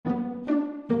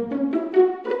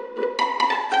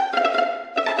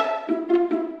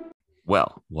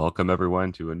Welcome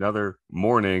everyone to another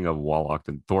morning of Walokt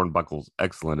and Thornbuckle's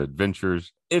excellent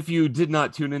adventures. If you did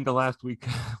not tune into last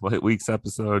week's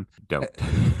episode, don't.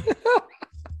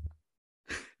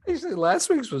 Actually, last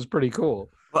week's was pretty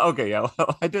cool. Well, okay, yeah,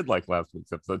 well, I did like last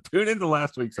week's episode. Tune into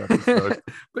last week's episode.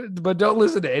 but don't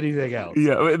listen to anything else.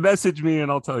 Yeah, message me and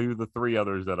I'll tell you the three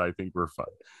others that I think were fun.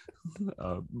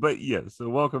 But yeah, so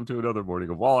welcome to another morning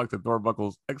of Walokt and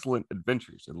Thornbuckle's excellent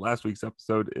adventures. In last week's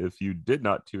episode, if you did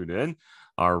not tune in,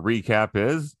 our recap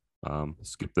is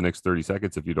skip the next 30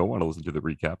 seconds if you don't want to listen to the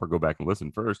recap, or go back and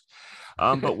listen first.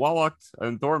 But Walokt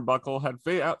and Thornbuckle had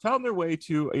found their way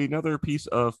to another piece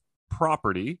of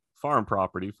farm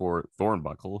property for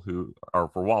Thornbuckle,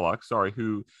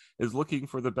 who is looking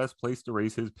for the best place to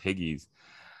raise his piggies.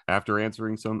 After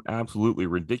answering some absolutely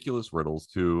ridiculous riddles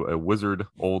to a wizard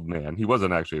old man. He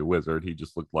wasn't actually a wizard. He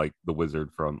just looked like the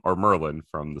wizard Merlin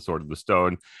from The Sword of the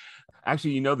Stone.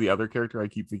 Actually, the other character I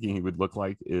keep thinking he would look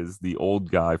like is the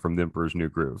old guy from The Emperor's New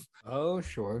Groove. Oh,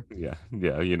 sure. Yeah.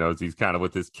 He's kind of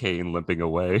with his cane limping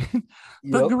away.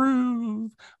 The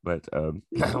groove. But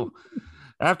now,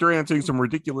 after answering some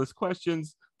ridiculous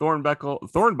questions,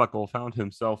 Thornbuckle found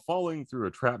himself falling through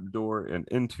a trap door and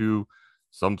into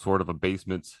some sort of a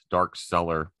basement's dark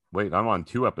cellar. Wait, I'm on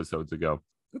 2 episodes ago.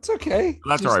 It's okay.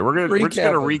 That's all right. We're just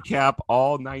gonna recap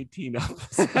all 19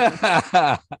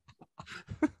 episodes.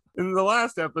 In the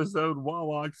last episode,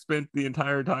 Walokt spent the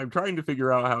entire time trying to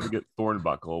figure out how to get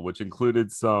Thornbuckle, which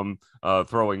included some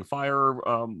throwing fire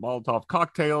Molotov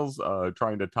cocktails,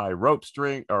 trying to tie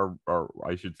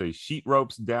sheet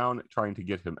ropes down, trying to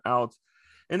get him out.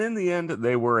 And in the end,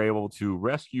 they were able to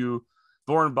rescue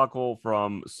Thornbuckle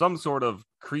from some sort of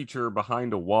creature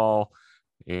behind a wall,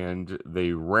 and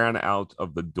they ran out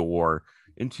of the door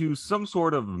into some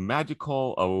sort of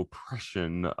magical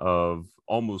oppression of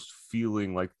almost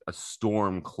feeling like a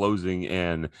storm closing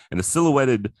in, and a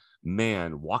silhouetted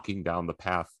man walking down the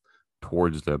path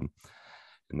towards them.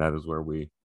 And that is where we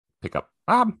pick up.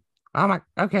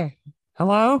 Okay.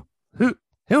 Hello? Who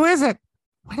is it?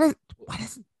 What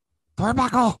is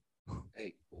Thornbuckle?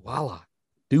 Hey, Walokt,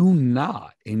 do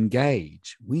not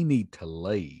engage. We need to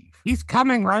leave. He's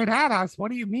coming right at us.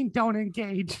 What do you mean don't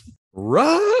engage?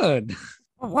 Run!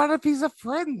 What if he's a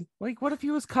friend? Like, what if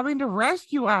he was coming to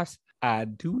rescue us? I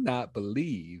do not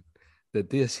believe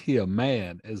that this here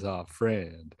man is our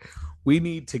friend. We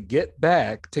need to get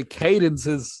back to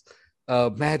Cadence's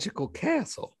magical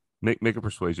castle. Make a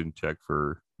persuasion check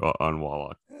for on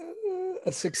Walokt.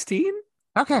 A 16?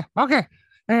 Okay.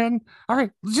 And all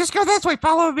right, just go this way.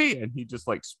 Follow me. And he just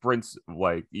like sprints,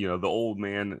 like, the old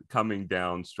man coming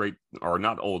down straight, or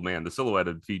not old man, the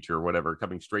silhouetted feature or whatever,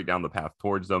 coming straight down the path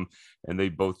towards them. And they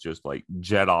both just like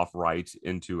jet off right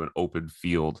into an open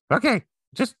field. Okay,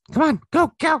 just come on,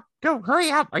 go,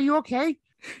 hurry up. Are you okay?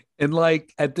 And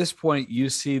like at this point, you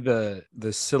see the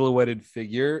silhouetted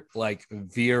figure like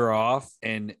veer off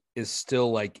and is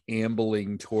still like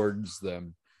ambling towards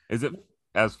them. Is it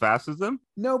as fast as them?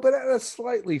 No, but at a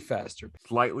slightly faster.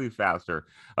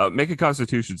 Make a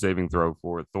Constitution saving throw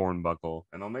for Thornbuckle,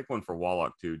 and I'll make one for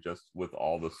Walokt too, just with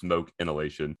all the smoke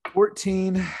inhalation.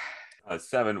 14.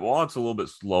 7. Walokt's a little bit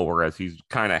slower as he's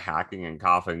kind of hacking and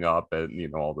coughing up,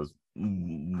 and all this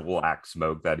black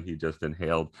smoke that he just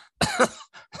inhaled.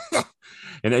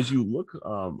 And as you look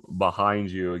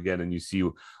behind you again, and you see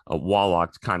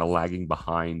Walokt kind of lagging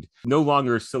behind, no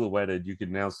longer silhouetted, you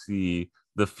can now see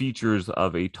the features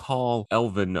of a tall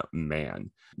elven man.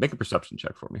 Make a perception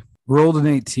check for me. Rolled an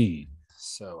 18.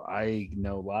 So I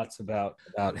know lots about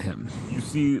him. You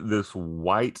see this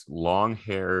white,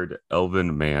 long-haired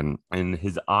elven man, and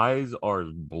his eyes are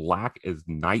as black as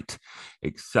night,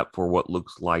 except for what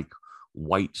looks like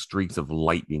white streaks of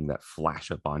lightning that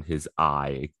flash up on his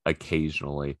eye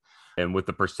occasionally. And with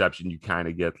the perception, you kind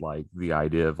of get like the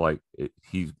idea of like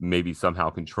he's maybe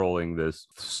somehow controlling this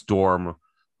storm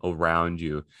around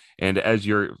you. And as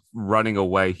you're running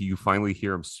away, you finally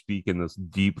hear him speak in this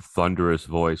deep, thunderous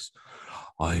voice.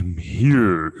 I'm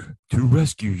here to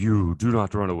rescue you. Do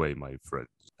not run away, my friend.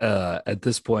 At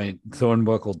this point,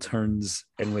 Thornbuckle turns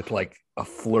and with like a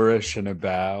flourish and a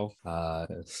bow,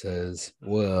 says,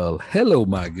 "Well, hello,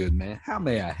 my good man. How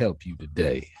may I help you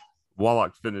today?"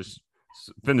 Walokt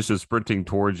finishes sprinting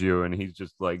towards you, and he's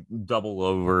just like double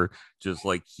over, just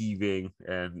like heaving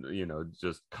and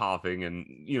just coughing, and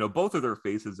both of their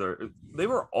faces they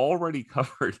were already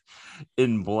covered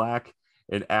in black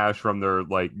and ash from their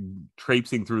like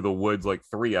traipsing through the woods like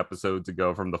 3 episodes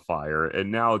ago from the fire,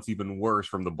 and now it's even worse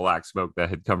from the black smoke that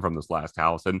had come from this last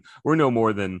house. And we're no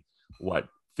more than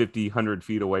 15 50, 100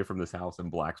 feet away from this house, and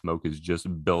black smoke is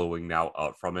just billowing now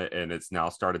out from it, and it's now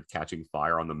started catching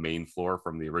fire on the main floor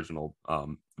from the original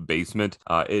basement.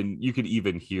 And you could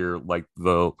even hear like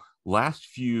the last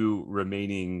few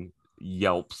remaining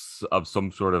yelps of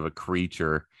some sort of a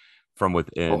creature from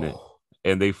within.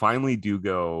 And they finally do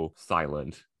go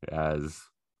silent as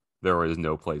there is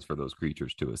no place for those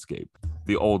creatures to escape.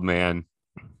 The old man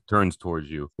turns towards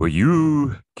you. Were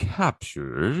you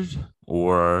captured,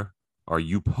 or are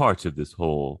you part of this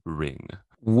whole ring?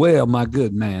 Well, my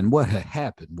good man, what had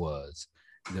happened was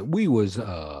that we was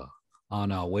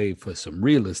on our way for some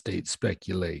real estate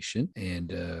speculation,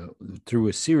 and through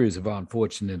a series of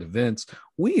unfortunate events,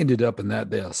 we ended up in that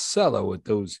there cellar with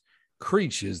those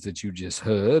creatures that you just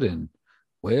heard, and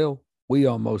well, we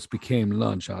almost became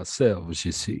lunch ourselves,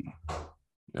 you see.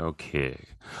 Okay.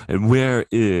 And where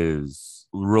is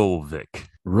Rolvik?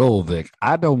 Rolvik?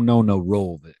 I don't know no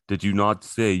Rolvik. Did you not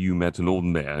say you met an old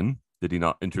man? Did he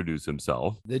not introduce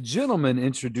himself? The gentleman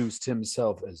introduced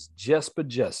himself as Jesper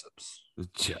Jessups.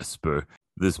 Jesper.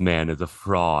 This man is a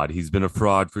fraud. He's been a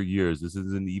fraud for years. This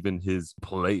isn't even his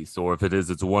place, or if it is,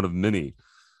 it's one of many.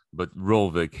 But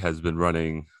Rolvik has been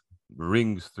running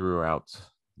rings throughout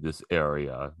this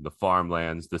area, the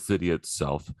farmlands, the city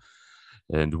itself,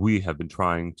 and we have been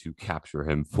trying to capture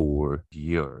him for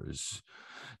years.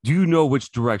 Do you know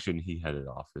which direction he headed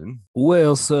off in?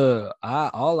 Well, sir,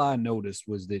 all I noticed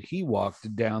was that he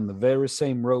walked down the very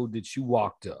same road that you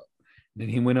walked up. Then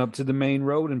he went up to the main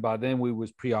road, and by then we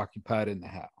was preoccupied in the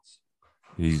house.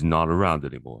 He's not around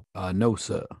anymore. No,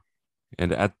 sir.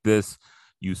 And at this,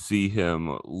 you see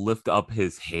him lift up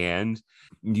his hand.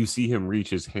 You see him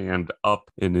reach his hand up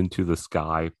and into the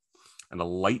sky, and a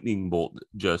lightning bolt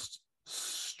just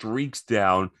streaks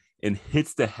down and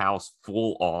hits the house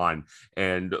full on,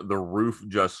 and the roof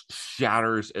just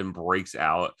shatters and breaks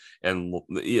out, and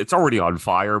it's already on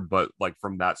fire, but like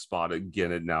from that spot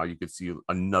again, and now you can see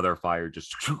another fire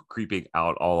just creeping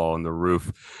out all on the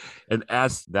roof. And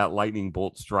as that lightning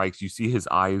bolt strikes, you see his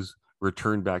eyes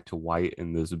return back to white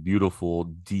in this beautiful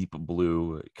deep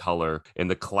blue color,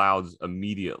 and the clouds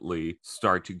immediately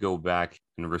start to go back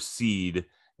and recede,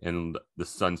 and the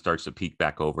sun starts to peek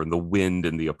back over, and the wind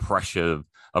and the oppressive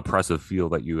feel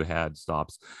that you had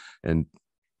stops. And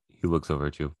he looks over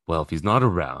at you. Well, if he's not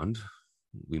around,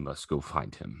 we must go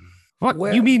find him. What?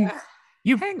 Well, You mean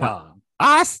you hang on?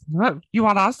 us? You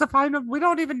want us to find him? We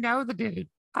don't even know the dude.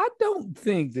 I don't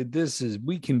think that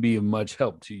we can be of much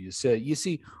help to you, sir. You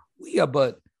see,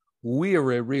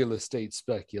 we're real estate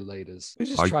speculators. We're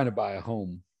just trying to buy a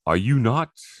home. Are you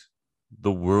not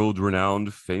the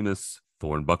world-renowned famous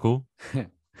Thornbuckle?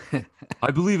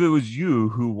 I believe it was you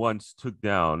who once took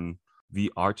down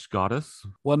the arch goddess.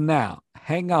 Well, now,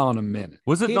 hang on a minute.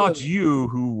 Was it not you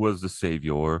who was the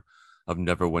savior of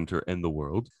Neverwinter and the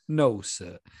world? No,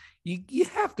 sir. You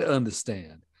have to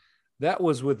understand. That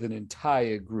was with an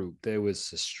entire group. There was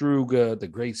Sestruga, the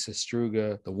great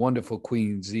Sestruga, the wonderful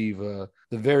Queen Ziva,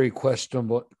 the very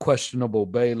questionable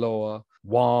Baylor,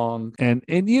 Wong. And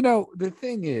you know, the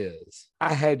thing is,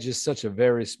 I had just such a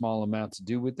very small amount to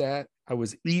do with that. I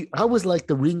was like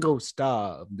the Ringo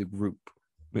Starr of the group.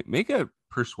 Make a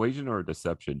persuasion or a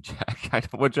deception check.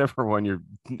 Whichever one you're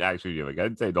actually doing.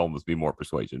 I'd say it'd almost be more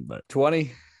persuasion, but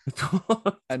 20.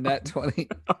 And that 20.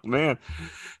 Oh, man,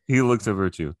 he looks over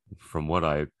at you. From what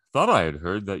I thought I had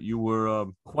heard, that you were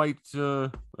quite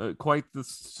the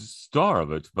star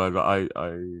of it, but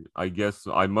I guess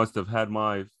I must have had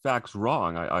my facts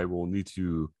wrong. I will need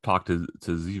to talk to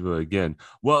Ziva again.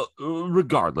 Well,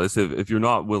 regardless, if you're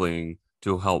not willing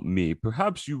to help me,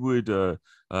 perhaps you would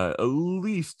at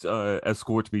least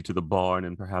escort me to the barn,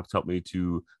 and perhaps help me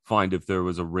to find if there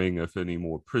was a ring, if any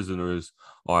more prisoners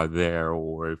are there,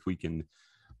 or if we can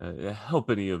help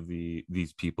any of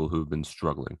these people who've been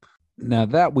struggling. Now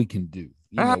that we can do.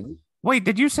 Wait,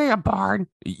 did you say a barn?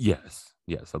 Yes,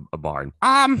 a barn.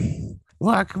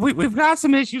 Look, we've got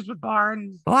some issues with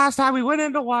barns. The last time we went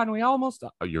into one, we almost.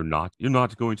 You're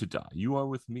not going to die. You are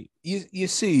with me. You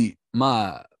see,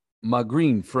 my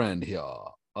green friend here,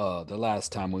 the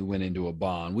last time we went into a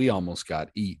barn, we almost got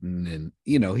eaten,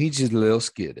 and he's just a little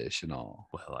skittish and all.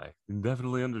 Well, I can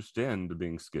definitely understand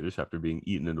being skittish after being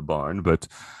eaten in a barn, but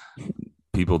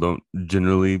people don't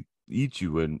generally eat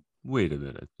you. And wait a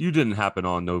minute, you didn't happen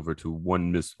on over to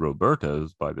one Miss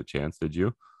Roberta's by the chance, did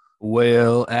you?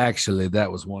 Well, actually,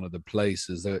 that was one of the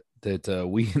places that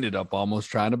we ended up almost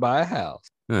trying to buy a house.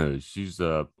 She's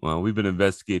well, we've been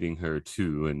investigating her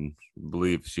too, and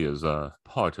believe she is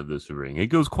part of this ring. It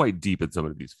goes quite deep in some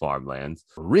of these farmlands.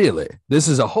 Really? This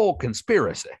is a whole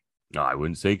conspiracy. I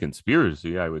wouldn't say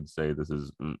conspiracy. I would say this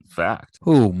is fact.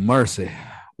 Oh, mercy.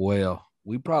 Well,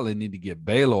 we probably need to get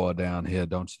Baylor down here,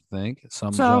 don't you think? At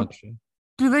some So- junction.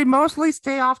 Do they mostly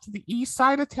stay off to the east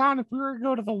side of town? If we were to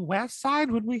go to the west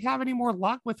side, would we have any more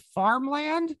luck with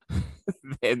farmland?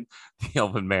 And the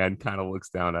elven man kind of looks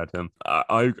down at him.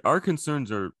 Our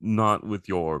concerns are not with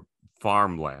your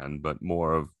farmland, but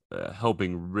more of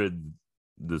helping rid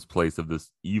this place of this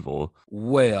evil.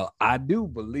 Well, I do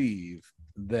believe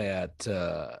that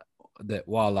that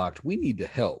Walokt, we need to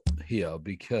help here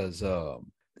because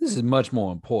this is much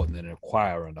more important than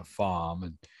acquiring a farm.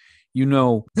 And you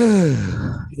know,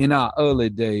 in our early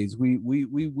days,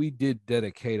 we did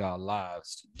dedicate our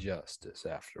lives to justice.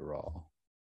 After all,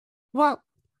 Well,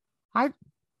 I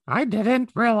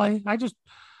didn't really. I just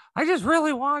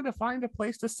really wanted to find a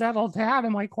place to settle down.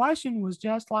 And my question was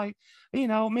just like,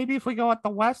 maybe if we go at the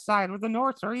west side or the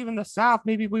north or even the south,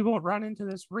 maybe we won't run into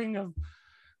this ring of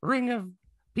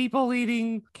people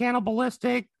eating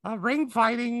cannibalistic ring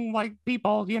fighting like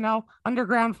people,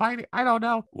 underground fighting. I don't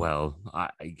know. Well,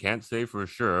 I can't say for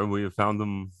sure. We have found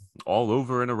them all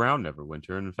over and around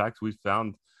Neverwinter. And in fact, we've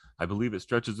found, I believe it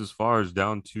stretches as far as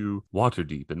down to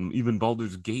Waterdeep and even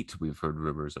Baldur's Gate. We've heard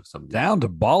rumors of some. down to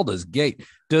Baldur's Gate.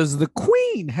 Has the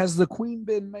queen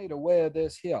been made aware of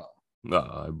this here?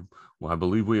 Well, I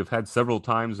believe we have had several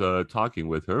times talking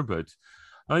with her, but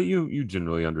you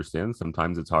generally understand.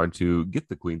 Sometimes it's hard to get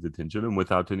the queen's attention, and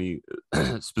without any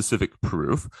specific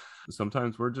proof,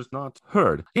 sometimes we're just not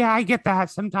heard. Yeah, I get that.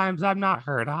 Sometimes I'm not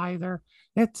heard either.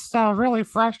 It's really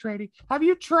frustrating. Have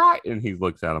you tried? And he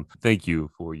looks at him. Thank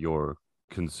you for your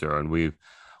concern. We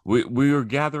are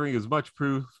gathering as much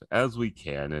proof as we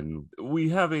can, and we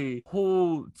have a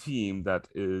whole team that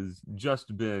is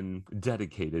just been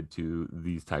dedicated to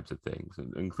these types of things,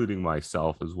 including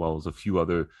myself as well as a few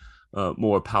other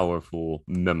more powerful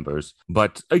members.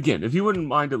 But again, if you wouldn't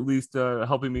mind at least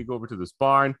helping me go over to this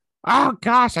barn. Oh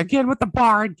gosh, again with the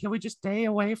barn. Can we just stay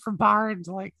away from barns?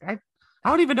 Like I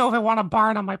don't even know if I want a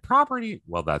barn on my property.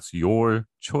 Well, that's your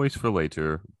choice for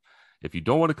later. If you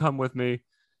don't want to come with me,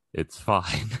 it's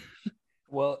fine.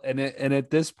 Well, and at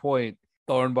this point,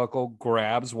 Thornbuckle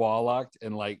grabs Walokt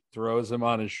and like throws him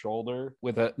on his shoulder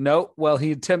with a no. Well,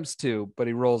 he attempts to, but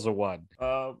he rolls a 1.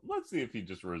 Let's see if he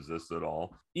just resists at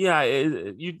all. Yeah,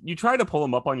 you try to pull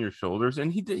him up on your shoulders,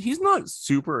 and he's not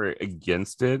super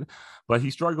against it, but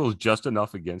he struggles just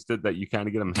enough against it that you kind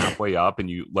of get him halfway up, and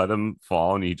you let him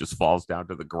fall, and he just falls down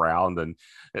to the ground. And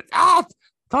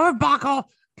Thornbuckle,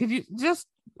 could you just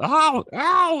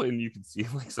ow, and you can see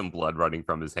like some blood running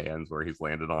from his hands where he's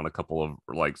landed on a couple of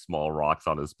like small rocks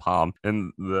on his palm.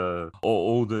 And the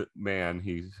old man,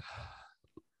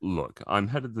 look, I'm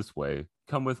headed this way.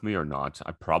 Come with me or not.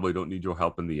 I probably don't need your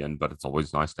help in the end, but it's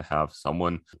always nice to have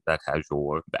someone that has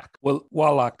your back. Well,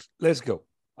 Walokt, let's go.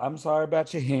 I'm sorry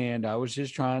about your hand. I was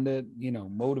just trying to,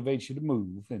 motivate you to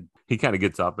move. And he kind of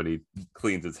gets up and he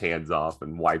cleans his hands off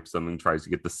and wipes them and tries to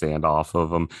get the sand off of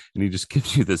them. And he just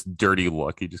gives you this dirty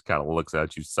look. He just kind of looks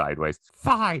at you sideways.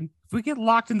 Fine. If we get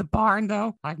locked in the barn,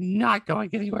 though, I'm not going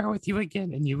anywhere with you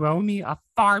again. And you owe me a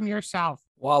farm yourself.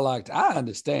 Walokt, I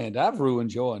understand. I've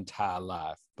ruined your entire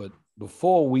life. But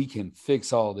before we can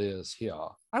fix all this here,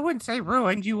 I wouldn't say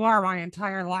ruined. You are my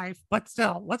entire life, but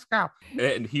still, let's go.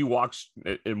 And he walks,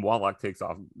 and Walokt takes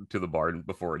off to the barn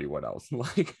before anyone else.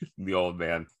 Like the old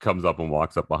man comes up and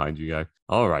walks up behind you guys.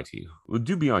 All righty. Well,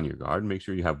 do be on your guard. Make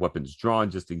sure you have weapons drawn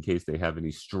just in case they have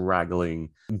any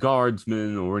straggling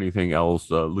guardsmen or anything else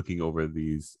looking over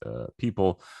these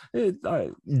people.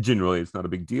 Generally, it's not a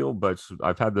big deal, but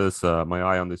I've had this my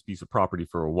eye on this piece of property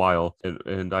for a while,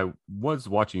 and I was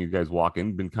watching you guys walk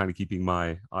in, been kind of keeping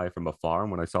my eye from afar.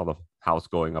 And when I saw the house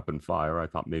going up in fire, I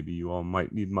thought maybe you all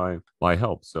might need my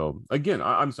help. So again,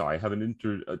 I'm sorry, I haven't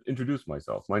introduced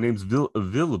myself. My name's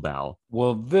Vilbal.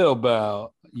 Well,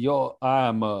 Vilbal,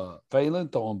 I'm Phelan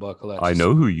Thornbuckle. I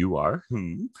know who you are.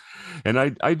 And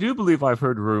I do believe I've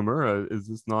heard rumor. Is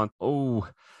this not? Oh,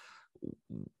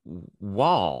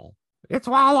 Wall. It's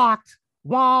Walokt.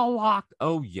 Walokt.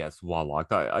 Oh yes,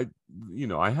 Walokt.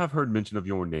 I have heard mention of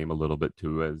your name a little bit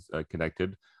too, as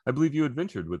connected. I believe you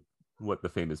adventured with what the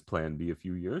famous Plan B a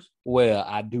few years. Well,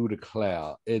 I do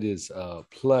declare it is a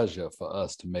pleasure for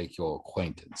us to make your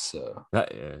acquaintance, sir.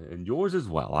 And yours as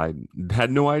well. I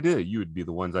had no idea you would be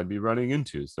the ones I'd be running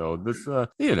into. So this,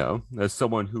 as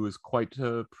someone who is quite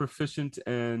proficient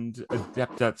and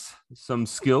adept at some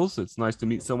skills, it's nice to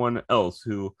meet someone else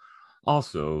who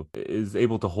also is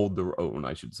able to hold their own,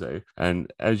 I should say.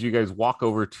 And as you guys walk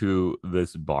over to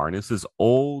this barn, it's this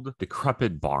old,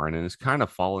 decrepit barn, and it's kind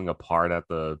of falling apart at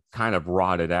the kind of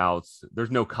rotted out.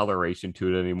 There's no coloration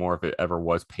to it anymore if it ever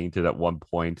was painted at one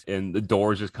point, and the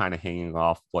door is just kind of hanging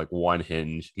off like one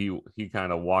hinge. He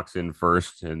kind of walks in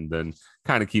first and then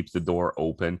kind of keeps the door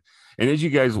open. And as you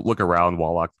guys look around,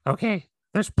 Walokt, Okay,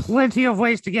 there's plenty of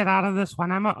ways to get out of this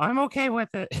one. I'm okay with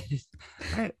it.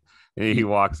 he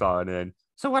walks on in.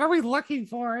 So what are we looking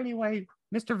for anyway,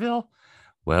 Mr. Ville?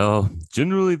 Well,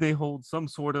 generally they hold some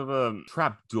sort of a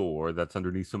trap door that's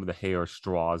underneath some of the hay or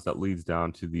straws that leads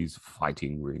down to these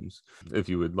fighting rings. If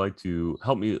you would like to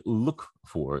help me look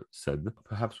for it, said,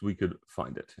 perhaps we could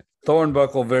find it.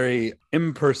 Thornbuckle very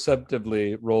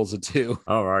imperceptibly rolls a 2.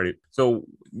 Alrighty. So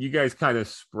you guys kind of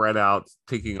spread out,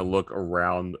 taking a look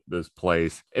around this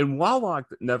place. And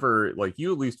Walokt never, like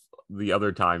you at least the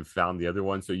other time, found the other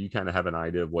one. So you kind of have an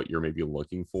idea of what you're maybe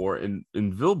looking for. And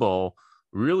Vilbal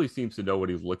really seems to know what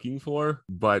he's looking for,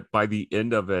 but by the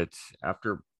end of it,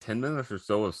 after 10 minutes or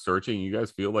so of searching, you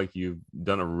guys feel like you've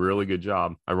done a really good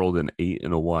job. I rolled an 8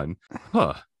 and a 1.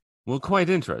 Well, quite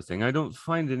interesting. I don't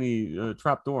find any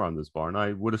trap door on this barn.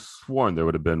 I would have sworn there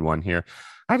would have been one here.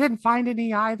 I didn't find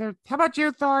any either. How about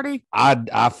you, Thorny?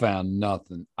 I found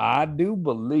nothing. I do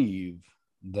believe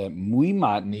that we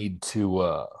might need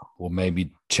to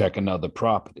maybe check another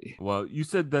property. Well, you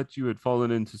said that you had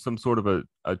fallen into some sort of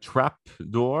a trap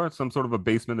door, some sort of a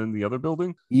basement in the other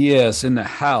building? Yes, in the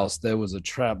house there was a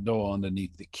trap door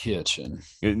underneath the kitchen.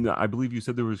 And I believe you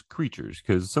said there was creatures,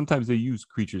 because sometimes they use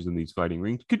creatures in these fighting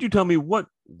rings. Could you tell me what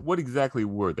exactly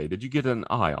were they? Did you get an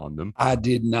eye on them? I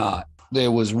did not. There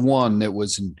was one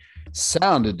that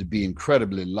sounded to be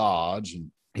incredibly large, and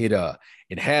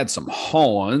it had some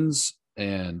horns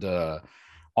and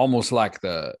almost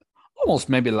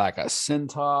maybe like a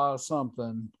centaur or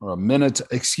something, or a minotaur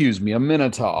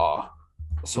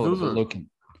sort of looking.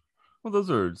 Well, those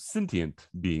are sentient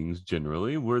beings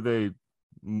generally. Were they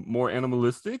more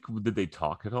animalistic? Did they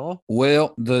talk at all?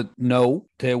 Well, no,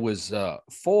 there was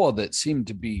 4 that seemed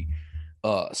to be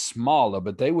smaller,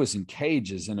 but they was in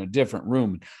cages in a different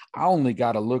room. I only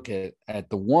got a look at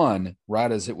the one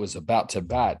right as it was about to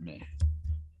bite me.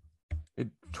 It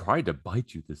tried to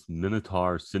bite you, this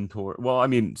minotaur, centaur. Well, I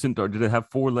mean, centaur, did it have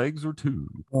 4 legs or 2?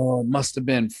 Oh, it must have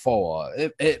been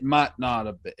 4. It might not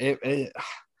have been.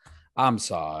 I'm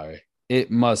sorry.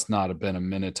 It must not have been a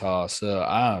minotaur, sir.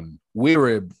 I'm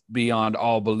weary beyond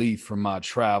all belief from my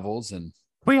travels, and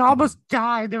we almost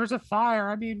died. There was a fire.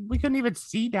 I mean, we couldn't even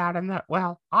see down in that.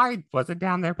 Well, I wasn't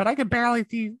down there, but I could barely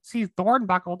see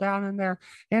Thornbuckle down in there,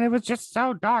 and it was just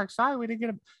so dark. Sorry, we didn't get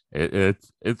a.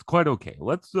 It's quite okay.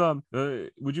 Let's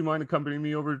would you mind accompanying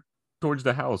me over towards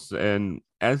the house? And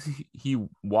as he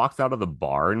walks out of the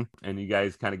barn, and you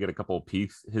guys kind of get a couple of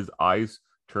peeks, his eyes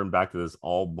turn back to this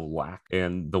all black,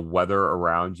 and the weather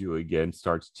around you again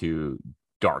starts to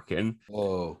darken.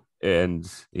 Whoa. And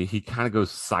he kind of goes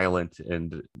silent,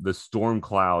 and the storm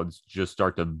clouds just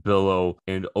start to billow,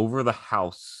 and over the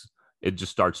house it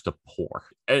just starts to pour,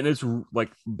 and it's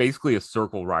like basically a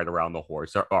circle right around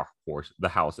the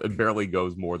house. It barely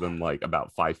goes more than like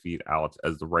about 5 feet out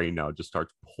as the rain now just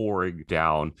starts pouring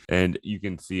down, and you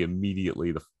can see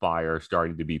immediately the fire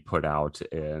starting to be put out,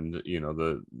 and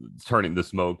the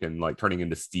smoke and like turning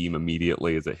into steam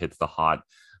immediately as it hits the hot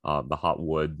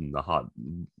wood and the hot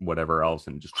whatever else,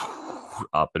 and just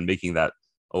up and making that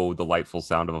delightful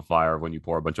sound of a fire when you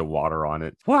pour a bunch of water on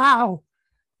it. Wow,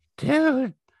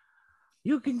 dude,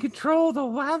 you can control the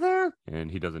weather? And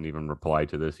he doesn't even reply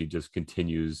to this. He just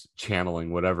continues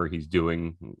channeling whatever he's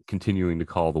doing, continuing to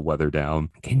call the weather down.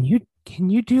 Can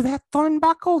you do that,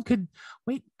 Thornbuckle? Could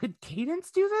Cadence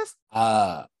do this?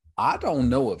 I don't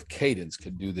know if Cadence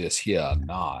could do this here or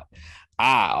not.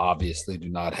 I obviously do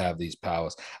not have these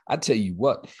powers. I tell you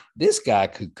what, this guy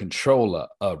could control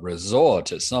a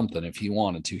resort or something if he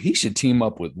wanted to. He should team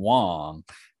up with Wong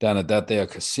down at that there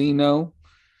casino.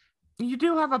 You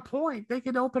do have a point. They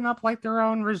could open up like their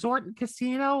own resort and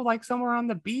casino, like somewhere on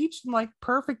the beach, and like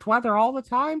perfect weather all the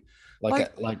time.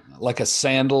 Like a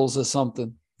Sandals or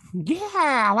something.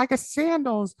 Yeah, like a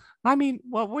Sandals. I mean,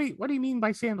 what do you mean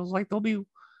by sandals? Like they'll be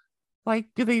like,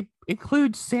 do they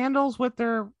include sandals with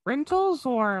their rentals,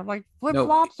 or like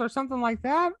flip-flops or something like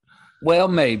that? Well,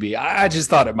 maybe. I just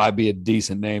thought it might be a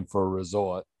decent name for a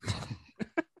resort.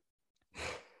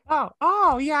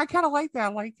 Oh, yeah, I kind of like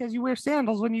that. Like, because you wear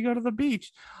sandals when you go to the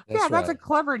beach. That's a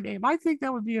clever name. I think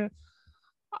that would be a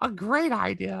great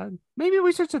idea. Maybe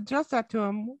we should suggest that to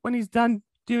him when he's done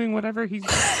doing whatever he's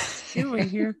doing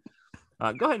here.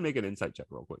 Go ahead and make an insight check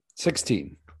real quick.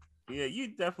 16. Yeah,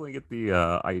 you definitely get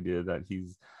the idea that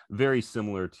he's very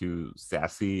similar to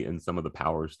Sassy and some of the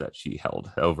powers that she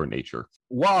held over nature.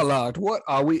 Walokt, what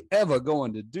are we ever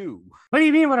going to do? What do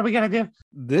you mean? What are we gonna do?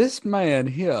 This man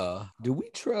here, do we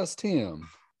trust him?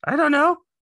 I don't know.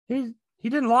 He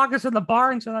didn't lock us in the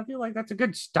barn, so I feel like that's a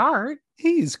good start.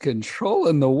 He's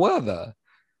controlling the weather.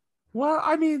 Well,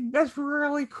 I mean, that's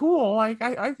really cool. Like,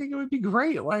 I think it would be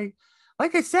great. Like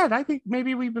I said, I think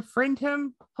maybe we befriend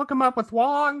him, hook him up with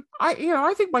Wong.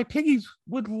 I think my piggies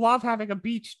would love having a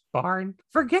beach barn.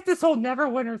 Forget this whole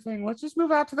Neverwinter thing. Let's just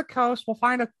move out to the coast. We'll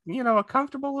find a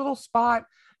comfortable little spot.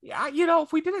 Yeah,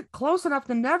 if we did it close enough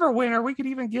to Neverwinter, we could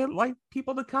even get like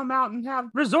people to come out and have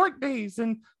resort days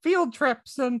and field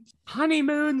trips and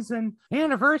honeymoons and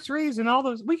anniversaries and all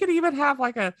those. We could even have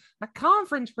like a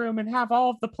conference room and have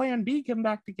all of the Plan B come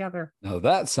back together. Now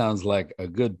that sounds like a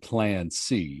good plan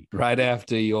C. Right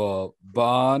after your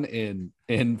barn in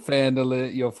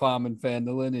Fandolin, your farm in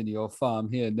Fandolin, and your farm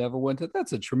here in Neverwinter.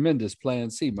 That's a tremendous plan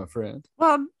C, my friend.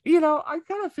 Well, I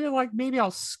kind of feel like maybe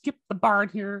I'll skip the barn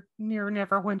here near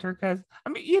Neverwinter because,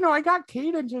 I got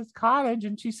Cadence's cottage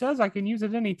and she says I can use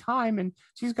it anytime. And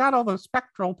she's got all those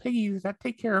spectral piggies that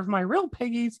take care of my real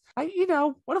piggies.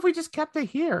 What if we just kept it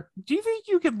here? Do you think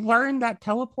you could learn that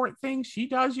teleport thing she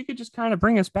does? You could just kind of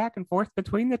bring us back and forth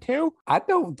between the two? I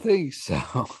don't think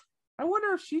so. I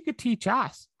wonder if she could teach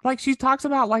us. Like she talks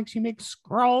about like she makes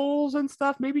scrolls and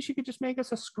stuff. Maybe she could just make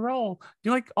us a scroll.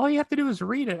 All you have to do is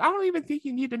read it. I don't even think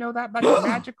you need to know that much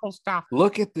magical stuff.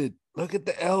 Look at the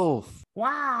elf.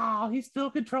 Wow, he's still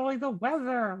controlling the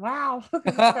weather. Wow.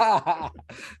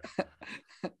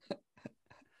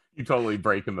 You totally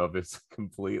break him of his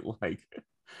complete like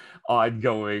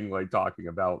ongoing like talking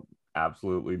about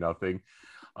absolutely nothing.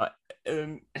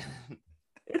 And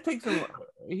it takes him.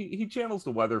 He channels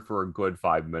the weather for a good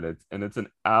 5 minutes, and it's an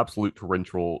absolute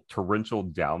torrential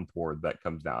downpour that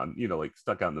comes down. Like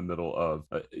stuck out in the middle of.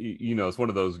 It's one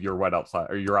of those you're right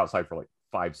outside, or you're outside for like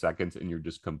 5 seconds, and you're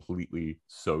just completely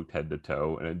soaked head to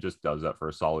toe, and it just does that for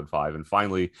a solid 5. And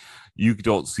finally, you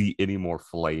don't see any more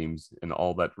flames, and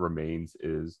all that remains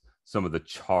is some of the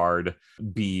charred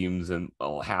beams, and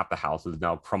half the house is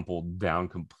now crumpled down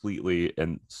completely,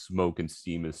 and smoke and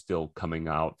steam is still coming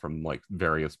out from like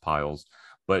various piles.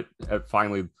 But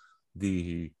finally,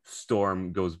 the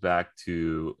storm goes back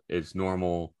to its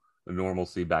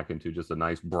normalcy, back into just a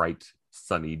nice bright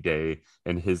sunny day,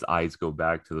 and his eyes go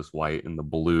back to this white, and the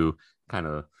blue kind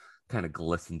of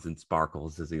glistens and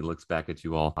sparkles as he looks back at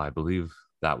you all. I believe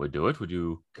that would do it. Would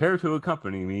you care to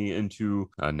accompany me into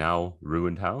a now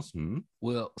ruined house?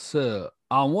 Well, sir,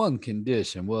 on one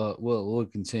condition, we'll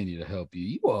continue to help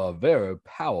you. You are a very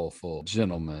powerful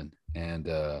gentleman, and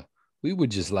we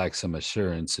would just like some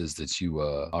assurances that you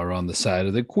are on the side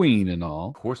of the queen and all.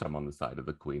 Of course I'm on the side of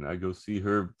the queen. I go see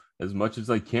her as much as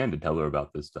I can to tell her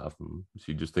about this stuff.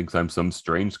 She just thinks I'm some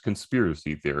strange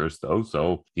conspiracy theorist, though.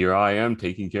 So here I am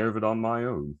taking care of it on my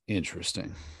own.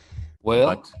 Interesting.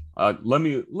 Well, but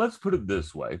let's put it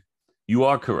this way. You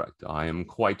are correct. I am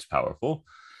quite powerful.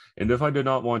 And if I did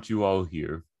not want you all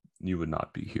here, you would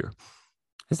not be here.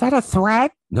 Is that a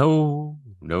threat? No,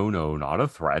 not a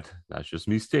threat. That's just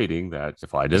me stating that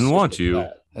if I didn't want you.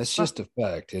 That's just a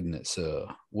fact, isn't it, sir?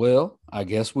 Well, I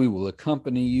guess we will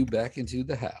accompany you back into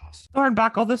the house.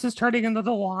 Thornbuckle, this is turning into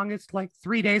the longest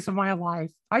 3 days of my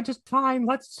life. Fine,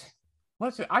 let's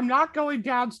I'm not going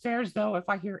downstairs though if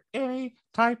I hear any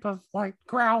type of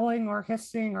growling or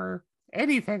hissing or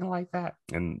anything like that.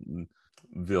 And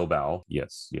Vilbao,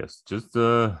 yes, just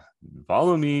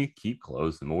follow me, keep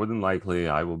close, and more than likely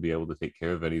I will be able to take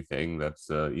care of anything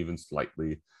that's even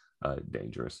slightly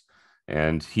dangerous.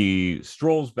 And he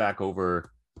strolls back over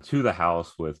to the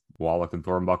house with Walokt and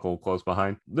Thornbuckle close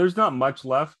behind. There's not much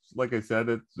left. Like I said,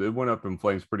 it went up in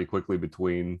flames pretty quickly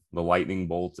between the lightning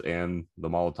bolts and the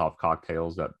Molotov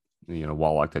cocktails that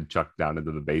Walokt had chucked down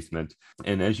into the basement.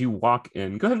 And as you walk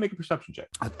in, go ahead and make a perception check.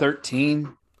 A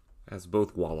 13. As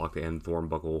both Walokt and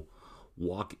Thornbuckle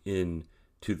walk in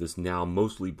to this now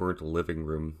mostly burnt living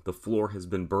room, the floor has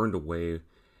been burned away,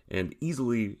 and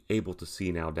easily able to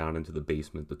see now down into the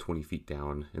basement, the 20 feet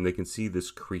down, and they can see this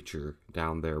creature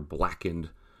down there, blackened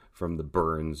from the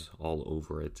burns all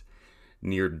over it,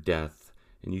 near death.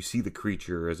 And you see the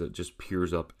creature as it just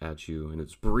peers up at you, and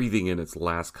it's breathing in its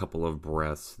last couple of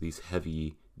breaths, these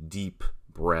heavy, deep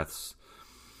breaths.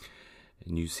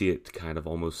 And you see it kind of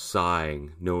almost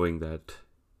sighing, knowing that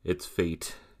its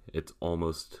fate, it's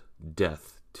almost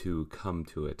death to come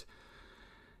to it.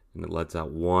 And it lets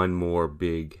out one more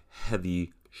big,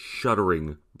 heavy,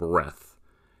 shuddering breath.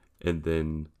 And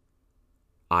then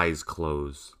eyes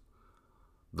close.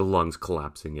 The lungs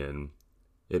collapsing in.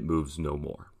 It moves no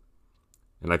more.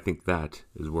 And I think that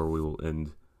is where we will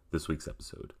end this week's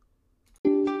episode.